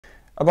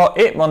About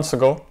 8 months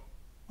ago,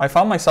 I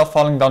found myself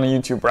falling down a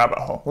YouTube rabbit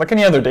hole, like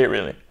any other day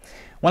really,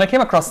 when I came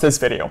across this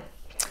video.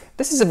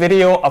 This is a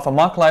video of a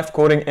mock live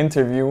coding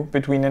interview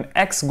between an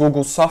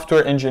ex-Google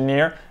software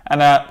engineer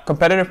and a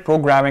competitive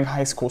programming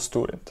high school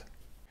student.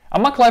 A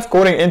mock live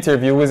coding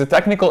interview is a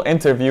technical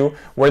interview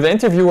where the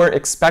interviewer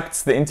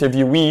expects the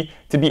interviewee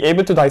to be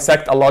able to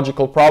dissect a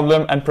logical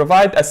problem and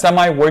provide a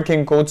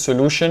semi-working code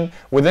solution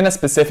within a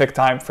specific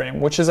time frame,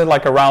 which is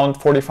like around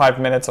 45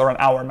 minutes or an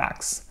hour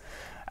max.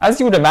 As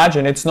you would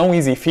imagine, it's no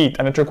easy feat,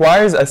 and it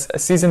requires a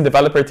seasoned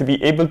developer to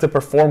be able to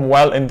perform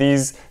well in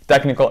these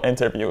technical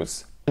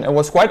interviews. It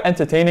was quite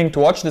entertaining to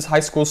watch this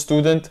high school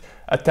student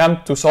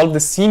attempt to solve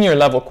the senior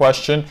level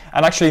question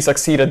and actually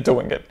succeed at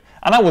doing it.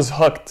 And I was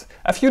hooked.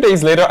 A few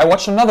days later, I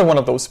watched another one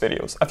of those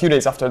videos. A few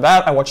days after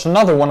that, I watched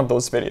another one of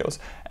those videos.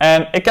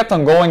 And it kept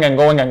on going and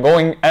going and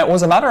going. And it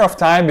was a matter of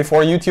time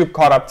before YouTube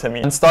caught up to me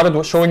and started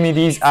showing me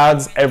these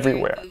ads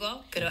everywhere.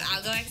 Google, go to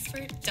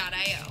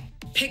AlgoExpert.io.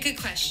 Pick a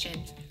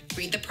question,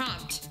 read the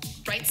prompt,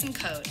 write some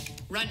code,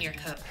 run your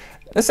code.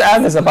 This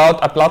ad is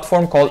about a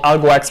platform called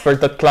AlgoExpert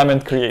that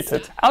Clement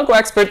created.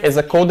 AlgoExpert is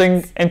a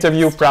coding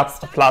interview prep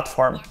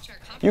platform.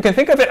 You can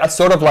think of it as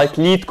sort of like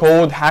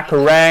LeetCode,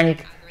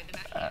 HackerRank,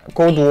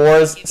 Code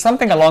Wars,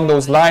 something along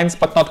those lines,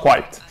 but not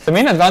quite. The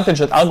main advantage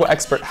that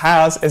AlgoExpert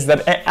has is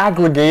that it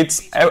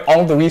aggregates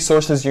all the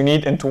resources you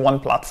need into one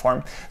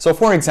platform. So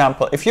for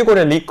example, if you go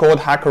to LeetCode,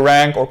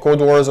 HackerRank, or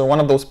Code Wars, or one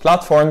of those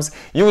platforms,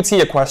 you would see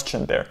a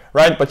question there,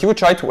 right? But you would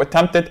try to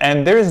attempt it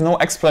and there is no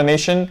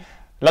explanation,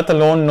 let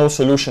alone no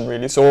solution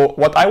really. So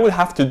what I would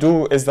have to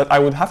do is that I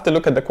would have to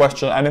look at the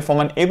question, and if I'm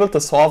unable to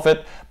solve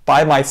it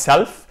by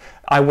myself,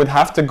 I would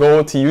have to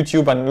go to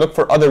YouTube and look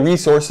for other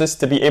resources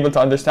to be able to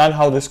understand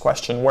how this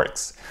question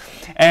works.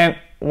 And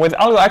with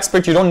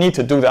AlgoExpert, you don't need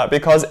to do that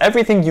because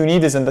everything you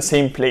need is in the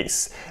same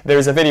place.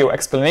 There's a video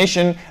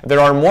explanation,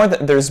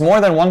 there's more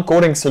than one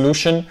coding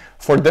solution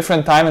for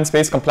different time and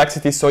space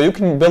complexities, so you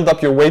can build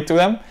up your way to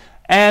them,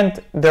 and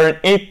they're in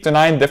 8 to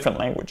 9 different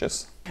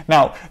languages.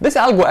 Now, this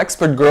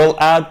AlgoExpert girl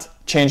ad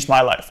changed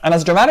my life, and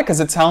as dramatic as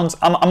it sounds,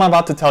 I'm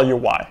about to tell you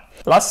why.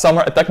 Last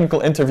summer, a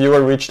technical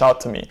interviewer reached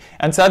out to me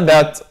and said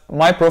that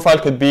my profile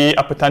could be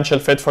a potential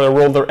fit for the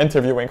role they're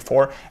interviewing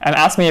for, and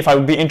asked me if I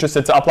would be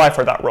interested to apply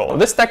for that role.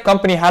 This tech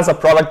company has a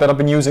product that I've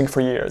been using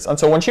for years, and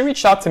so when she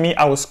reached out to me,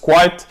 I was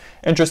quite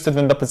interested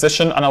in the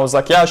position, and I was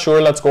like, yeah,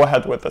 sure, let's go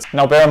ahead with this.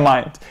 Now bear in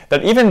mind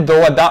that even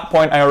though at that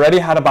point I already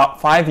had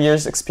about 5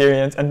 years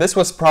experience, and this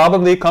was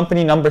probably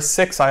company number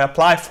 6 I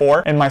applied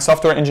for in my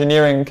software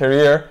engineering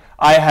career,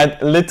 I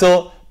had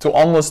little to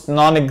almost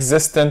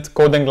non-existent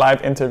coding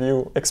live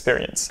interview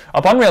experience.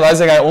 Upon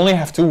realizing I only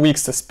have 2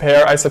 weeks to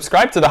spare, I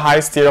subscribed to the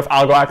highest tier of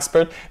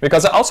AlgoExpert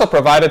because it also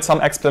provided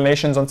some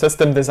explanations on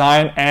system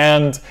design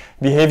and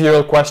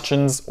behavioral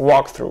questions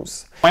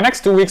walkthroughs. My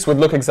next 2 weeks would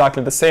look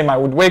exactly the same. I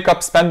would wake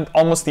up, spend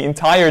almost the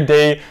entire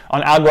day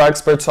on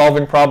AlgoExpert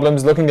solving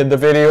problems, looking at the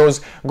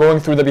videos, going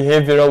through the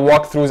behavioral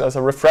walkthroughs as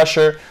a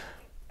refresher,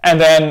 and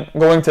then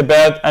going to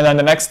bed, and then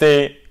the next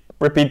day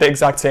repeat the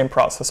exact same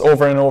process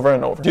over and over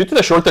and over. Due to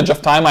the shortage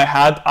of time I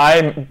had,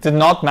 I did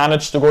not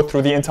manage to go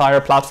through the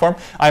entire platform.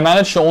 I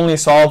managed to only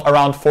solve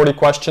around 40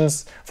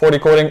 questions, 40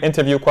 coding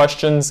interview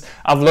questions.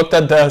 I've looked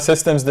at the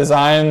systems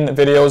design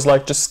videos,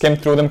 like just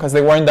skimmed through them because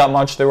they weren't that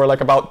much, they were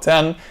like about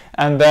 10.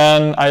 And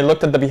then I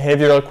looked at the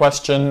behavioral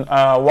question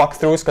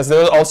walkthroughs because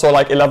there were also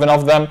like 11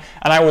 of them,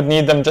 and I would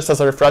need them just as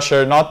a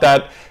refresher. Not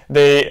that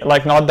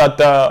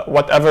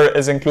whatever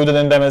is included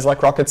in them is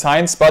like rocket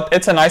science, but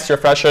it's a nice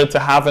refresher to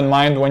have in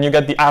mind when you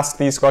get asked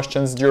these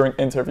questions during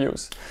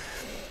interviews.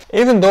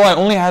 Even though I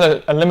only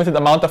had a limited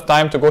amount of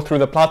time to go through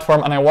the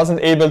platform and I wasn't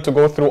able to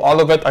go through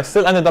all of it, I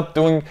still ended up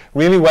doing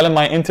really well in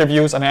my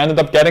interviews and I ended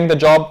up getting the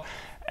job.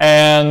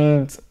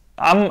 And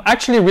I'm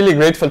actually really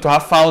grateful to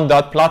have found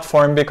that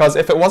platform, because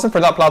if it wasn't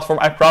for that platform,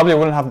 I probably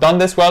wouldn't have done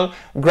this well.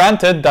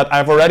 Granted that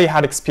I've already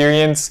had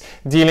experience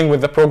dealing with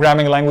the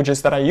programming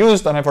languages that I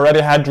used, and I've already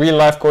had real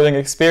life coding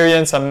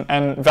experience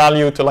and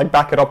value to like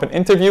back it up in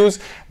interviews,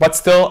 but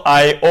still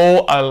I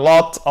owe a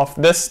lot of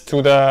this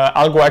to the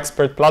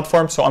AlgoExpert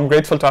platform, so I'm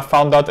grateful to have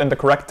found that in the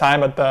correct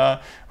time at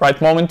the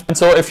right moment. And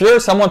so if you're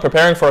someone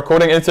preparing for a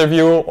coding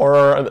interview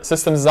or a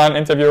systems design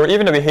interview or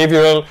even a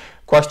behavioral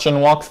question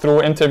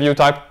walkthrough interview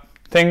type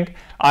thing,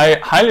 I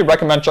highly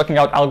recommend checking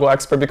out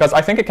AlgoExpert because I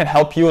think it can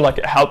help you like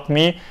it helped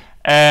me.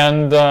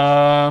 And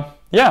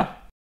yeah.